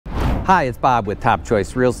Hi, it's Bob with Top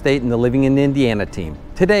Choice Real Estate and the Living in Indiana team.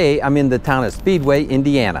 Today, I'm in the town of Speedway,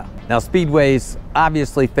 Indiana. Now, Speedway's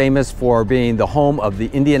obviously famous for being the home of the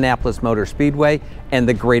Indianapolis Motor Speedway and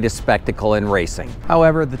the greatest spectacle in racing.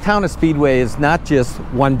 However, the town of Speedway is not just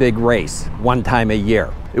one big race, one time a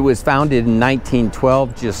year. It was founded in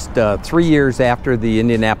 1912, just 3 years after the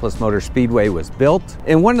Indianapolis Motor Speedway was built.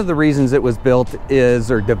 And one of the reasons it was built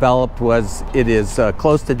or developed was it is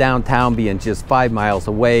close to downtown, being just 5 miles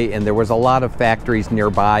away, and there was a lot of factories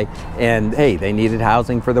nearby, and hey, they needed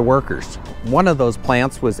housing for the workers. One of those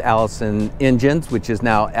plants was Allison Engines, which is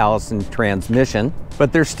now Allison Transmission,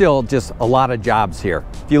 but there's still just a lot of jobs here.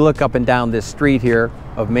 If you look up and down this street here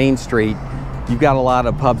of Main Street, you've got a lot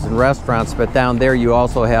of pubs and restaurants, but down there you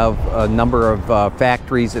also have a number of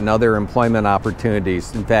factories and other employment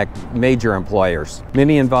opportunities. In fact, major employers.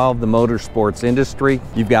 Many involve the motorsports industry.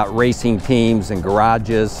 You've got racing teams and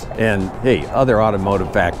garages and, hey, other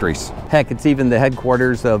automotive factories. Heck, it's even the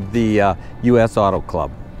headquarters of the U.S. Auto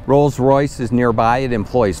Club. Rolls-Royce is nearby. It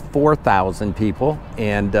employs 4,000 people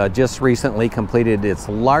and just recently completed its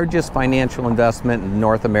largest financial investment in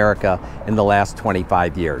North America in the last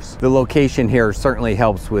 25 years. The location here certainly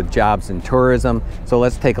helps with jobs and tourism, so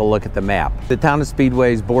let's take a look at the map. The town of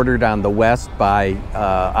Speedway is bordered on the west by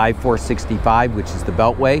I-465, which is the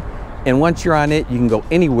Beltway. And once you're on it, you can go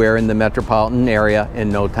anywhere in the metropolitan area in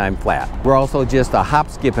no time flat. We're also just a hop,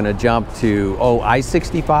 skip, and a jump to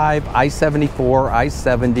I-65, I-74,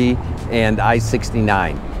 I-70, and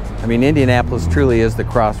I-69. I mean, Indianapolis truly is the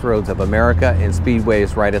crossroads of America, and Speedway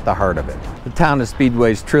is right at the heart of it. The town of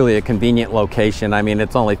Speedway is truly a convenient location. I mean,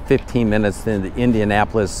 it's only 15 minutes to the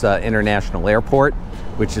Indianapolis International Airport,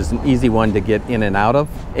 which is an easy one to get in and out of.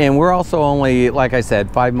 And we're also only, like I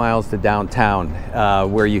said, 5 miles to downtown,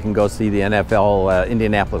 where you can go see the NFL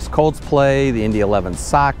Indianapolis Colts play, the Indy 11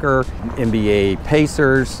 soccer, NBA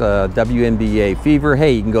Pacers, WNBA Fever.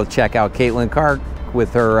 Hey, you can go check out Caitlin Clark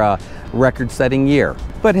with her record-setting year.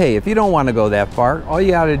 But hey, if you don't want to go that far, all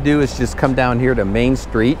you got to do is just come down here to Main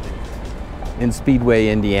Street in Speedway,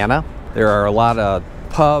 Indiana. There are a lot of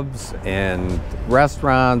pubs and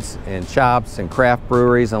restaurants and shops and craft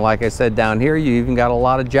breweries, and like I said, down here you even got a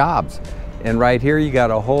lot of jobs. And right here you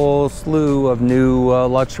got a whole slew of new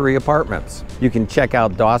luxury apartments. You can check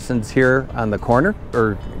out Dawson's here on the corner,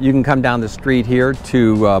 or you can come down the street here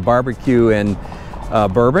to Barbecue and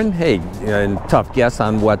Bourbon. Hey, and tough guess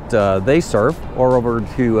on what they serve, or over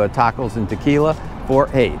to Tacos and Tequila for,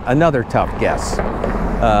 hey, another tough guess.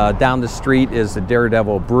 Down the street is the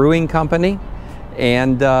Daredevil Brewing Company.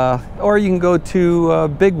 And or you can go to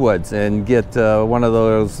Big Woods and get one of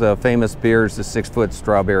those famous beers, the 6-Foot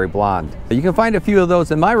Strawberry Blonde. You can find a few of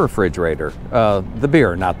those in my refrigerator, the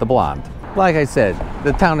beer, not the blonde. Like I said,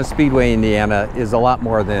 the town of Speedway, Indiana is a lot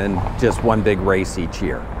more than just one big race each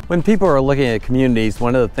year. When people are looking at communities,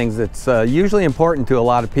 one of the things that's usually important to a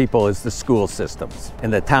lot of people is the school systems.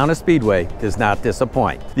 And the town of Speedway does not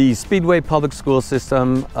disappoint. The Speedway public school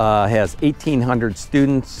system has 1,800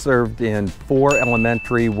 students served in 4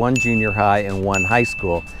 elementary, 1 junior high, and 1 high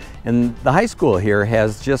school. And the high school here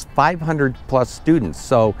has just 500 plus students.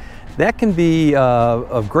 So that can be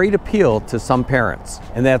of great appeal to some parents.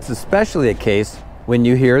 And that's especially the case when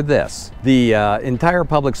you hear this. The entire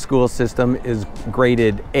public school system is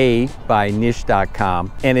graded A by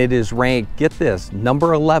niche.com, and it is ranked, get this,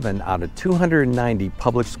 number 11 out of 290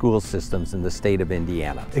 public school systems in the state of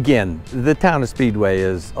Indiana. Again, the town of Speedway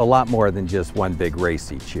is a lot more than just one big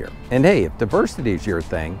race each year. And hey, if diversity is your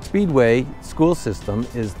thing, Speedway school system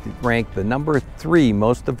is ranked the number 3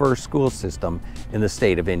 most diverse school system in the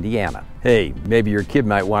state of Indiana. Hey, maybe your kid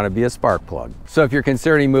might want to be a spark plug. So if you're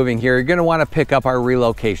considering moving here, you're going to want to pick up our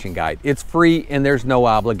relocation guide. It's free and there's no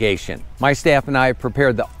obligation. My staff and I have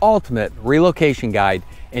prepared the ultimate relocation guide,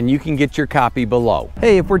 and you can get your copy below.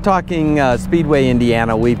 Hey, if we're talking Speedway,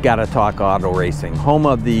 Indiana, we've got to talk auto racing. Home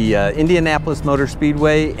of the Indianapolis Motor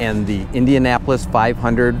Speedway and the Indianapolis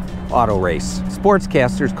 500 auto race.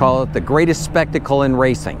 Sportscasters call it the greatest spectacle in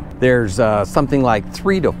racing. There's something like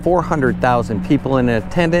 300,000 to 400,000 people in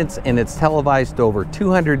attendance, and it's televised to over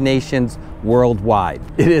 200 nations worldwide.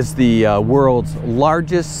 It is the world's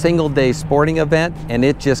largest single-day sporting event, and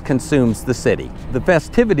it just consumes the city. The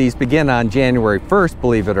festivities begin on January 1st,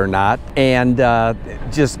 believe it or not, and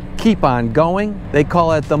just keep on going. They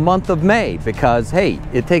call it the month of May because, hey,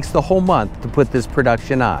 it takes the whole month to put this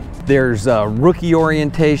production on. There's rookie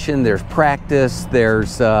orientation, there's practice,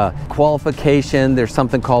 there's qualification, there's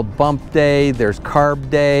something called bump day, there's carb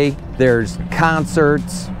day, there's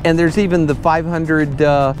concerts, and there's even the 500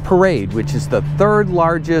 parade, which is the 3rd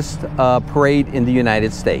largest parade in the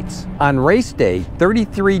United States. On race day,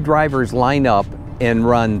 33 drivers line up and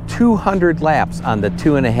run 200 laps on the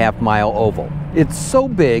 2.5-mile oval. It's so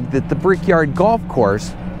big that the Brickyard Golf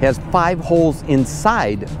Course has 5 holes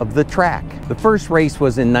inside of the track. The first race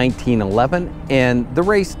was in 1911, and the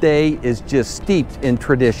race day is just steeped in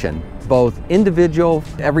tradition. Both individual,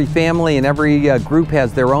 every family and every group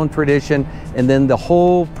has their own tradition, and then the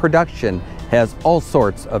whole production has all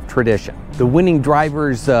sorts of tradition. The winning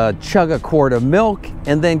drivers chug a quart of milk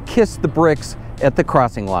and then kiss the bricks at the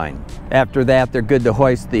crossing line. After that, they're good to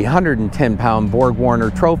hoist the 110-pound Borg Warner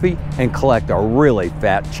trophy and collect a really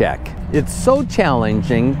fat check. It's so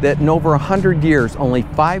challenging that in over 100 years, only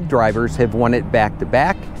 5 drivers have won it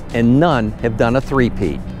back-to-back, and none have done a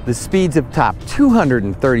three-peat. The speeds have topped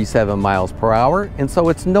 237 miles per hour, and so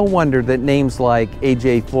it's no wonder that names like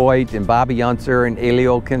A.J. Foyt and Bobby Unser and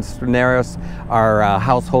Elio Quinceañeras are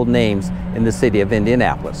household names in the city of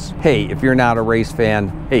Indianapolis. Hey, if you're not a race fan,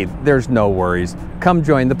 hey, there's no worries. Come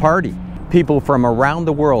join the party. People from around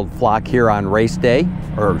the world flock here on race day,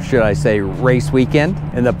 or should I say race weekend,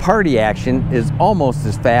 and the party action is almost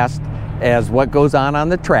as fast as what goes on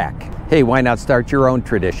the track. Hey, why not start your own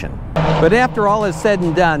tradition? But after all is said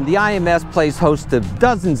and done, the IMS plays host to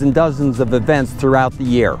dozens and dozens of events throughout the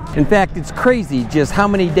year. In fact, it's crazy just how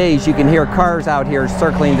many days you can hear cars out here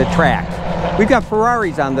circling the track. We've got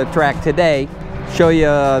Ferraris on the track today. Show you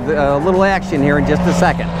a little action here in just a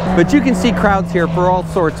second. But you can see crowds here for all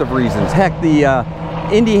sorts of reasons. Heck, the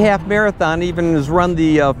Indy Half Marathon even has run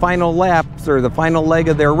the final laps or the final leg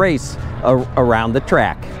of their race around the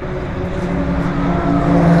track.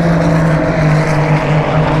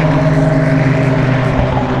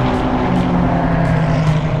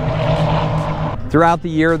 Throughout the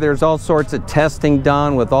year, there's all sorts of testing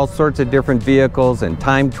done with all sorts of different vehicles and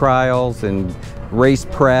time trials and race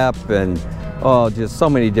prep and just so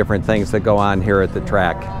many different things that go on here at the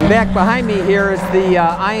track. Back behind me here is the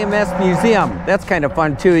IMS Museum. That's kind of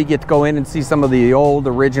fun too. You get to go in and see some of the old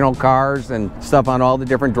original cars and stuff on all the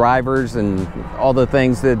different drivers and all the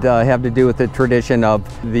things that have to do with the tradition of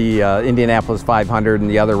the Indianapolis 500 and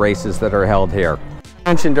the other races that are held here. I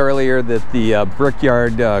mentioned earlier that the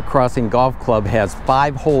Brickyard Crossing Golf Club has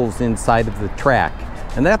 5 holes inside of the track,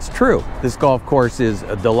 and that's true. This golf course is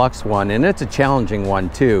a deluxe one, and it's a challenging one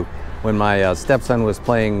too. When my stepson was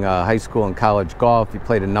playing high school and college golf, he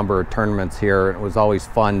played a number of tournaments here. It was always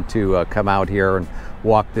fun to come out here and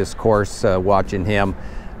walk this course, watching him.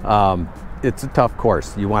 It's a tough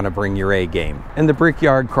course. You want to bring your A game. And the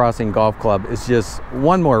Brickyard Crossing Golf Club is just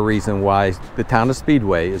one more reason why the town of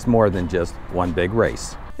Speedway is more than just one big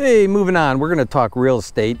race. Hey, moving on, we're going to talk real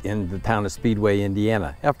estate in the town of Speedway,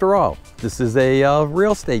 Indiana. After all, this is a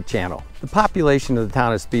real estate channel. The population of the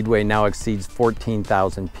town of Speedway now exceeds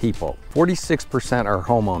 14,000 people. 46% are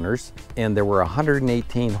homeowners, and there were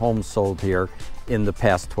 118 homes sold here in the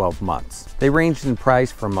past 12 months. They ranged in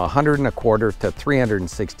price from $125,000 to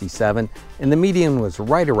 $367,000, and the median was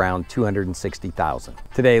right around $260,000.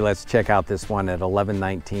 Today, let's check out this one at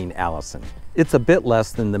 1119 Allison. It's a bit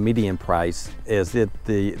less than the median price, as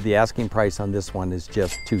the asking price on this one is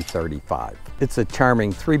just $235,000. It's a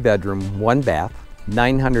charming 3-bedroom, 1-bath,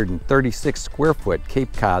 936 square foot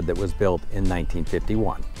Cape Cod that was built in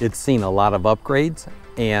 1951. It's seen a lot of upgrades,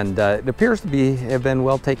 and it appears to have been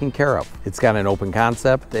well taken care of. It's got an open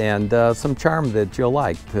concept and some charm that you'll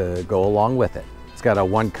like to go along with it. It's got a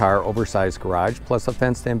 1-car oversized garage plus a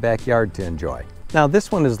fenced-in backyard to enjoy. Now,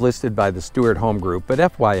 this one is listed by the Stewart Home Group, but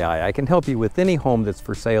FYI, I can help you with any home that's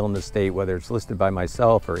for sale in the state, whether it's listed by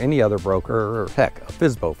myself or any other broker, or heck, a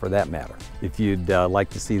FSBO for that matter. If you'd like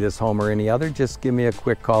to see this home or any other, just give me a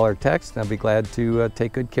quick call or text, and I'll be glad to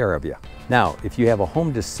take good care of you. Now, if you have a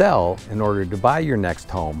home to sell in order to buy your next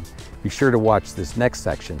home, be sure to watch this next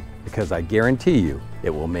section, because I guarantee you it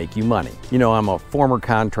will make you money. You know, I'm a former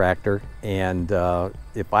contractor, and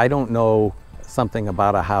if I don't know something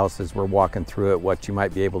about a house as we're walking through it, what you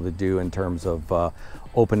might be able to do in terms of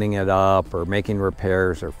opening it up or making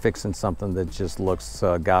repairs or fixing something that just looks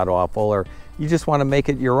god-awful, or you just want to make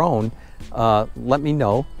it your own, let me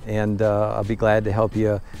know, and I'll be glad to help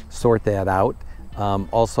you sort that out.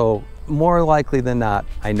 Also, more likely than not,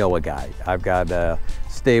 I know a guy. I've got a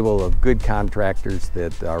stable of good contractors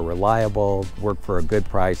that are reliable, work for a good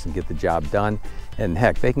price, and get the job done. And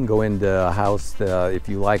heck, they can go into a house if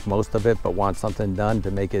you like most of it but want something done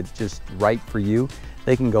to make it just right for you.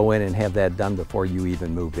 They can go in and have that done before you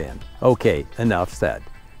even move in. Okay, enough said.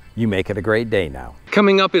 You make it a great day now.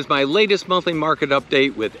 Coming up is my latest monthly market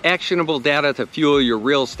update with actionable data to fuel your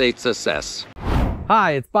real estate success.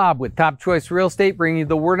 Hi, it's Bob with Top Choice Real Estate, bringing you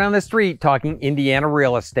the word on the street, talking Indiana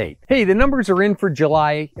real estate. Hey, the numbers are in for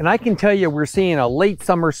July, and I can tell you we're seeing a late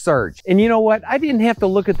summer surge. And you know what? I didn't have to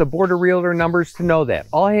look at the Board of Realtor numbers to know that.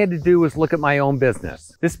 All I had to do was look at my own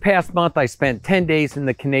business. This past month, I spent 10 days in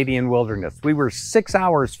the Canadian wilderness. We were 6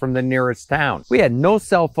 hours from the nearest town. We had no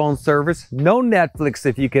cell phone service, no Netflix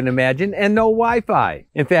if you can imagine, and no Wi-Fi.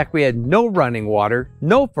 In fact, we had no running water,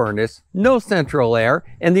 no furnace, no central air,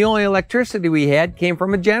 and the only electricity we had came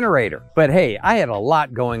from a generator. But hey, I had a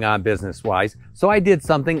lot going on business-wise, so I did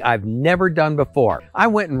something I've never done before. I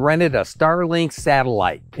went and rented a Starlink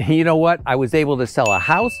satellite. You know what? I was able to sell a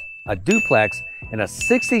house, a duplex, and a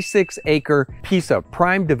 66-acre piece of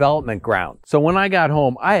prime development ground. So when I got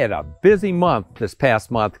home, I had a busy month this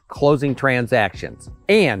past month closing transactions.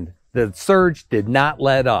 And the surge did not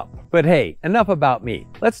let up. But hey, enough about me.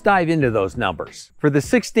 Let's dive into those numbers. For the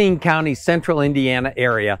 16-county central Indiana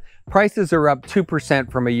area, prices are up 2%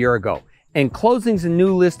 from a year ago, and closings and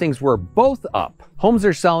new listings were both up. Homes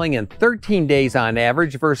are selling in 13 days on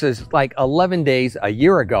average versus like 11 days a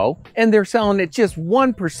year ago, and they're selling at just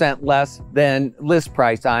 1% less than list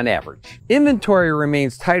price on average. Inventory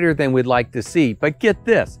remains tighter than we'd like to see, but get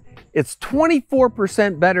this, it's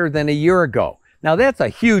 24% better than a year ago. Now that's a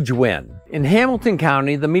huge win. In Hamilton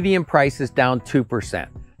County, the median price is down 2%,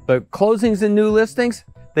 but closings and new listings,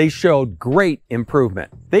 they showed great improvement.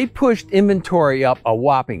 They pushed inventory up a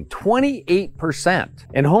whopping 28%,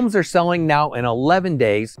 and homes are selling now in 11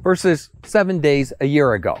 days versus 7 days a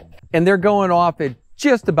year ago. And they're going off at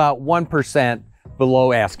just about 1%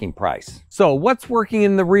 below asking price. So what's working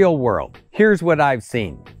in the real world? Here's what I've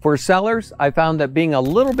seen. For sellers, I found that being a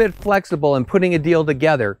little bit flexible and putting a deal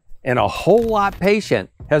together and a whole lot patient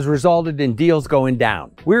has resulted in deals going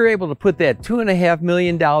down. We were able to put that $2.5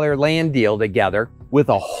 million land deal together with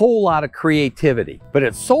a whole lot of creativity. But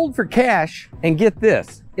it sold for cash, and get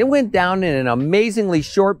this, it went down in an amazingly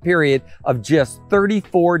short period of just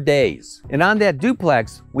 34 days. And on that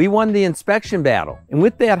duplex, we won the inspection battle. And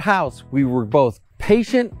with that house, we were both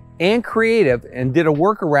patient and creative and did a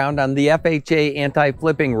workaround on the FHA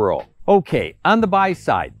anti-flipping rule. Okay, on the buy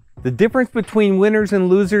side, the difference between winners and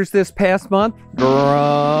losers this past month,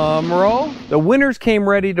 drum roll, the winners came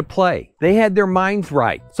ready to play. They had their minds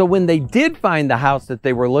right. So when they did find the house that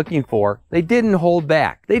they were looking for, they didn't hold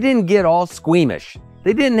back. They didn't get all squeamish.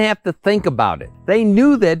 They didn't have to think about it. They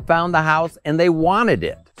knew they'd found the house and they wanted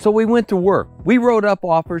it. So we went to work. We wrote up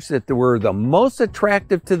offers that were the most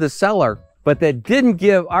attractive to the seller, but that didn't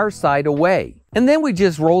give our side away. And then we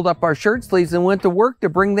just rolled up our shirt sleeves and went to work to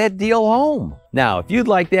bring that deal home. Now, if you'd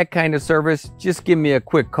like that kind of service, just give me a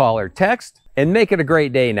quick call or text and make it a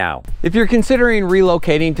great day now. If you're considering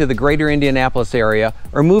relocating to the greater Indianapolis area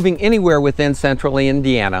or moving anywhere within central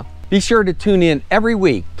Indiana, be sure to tune in every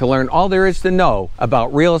week to learn all there is to know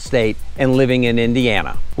about real estate and living in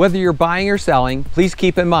Indiana. Whether you're buying or selling, please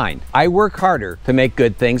keep in mind, I work harder to make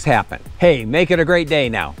good things happen. Hey, make it a great day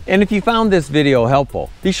now. And if you found this video helpful,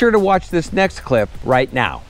 be sure to watch this next clip right now.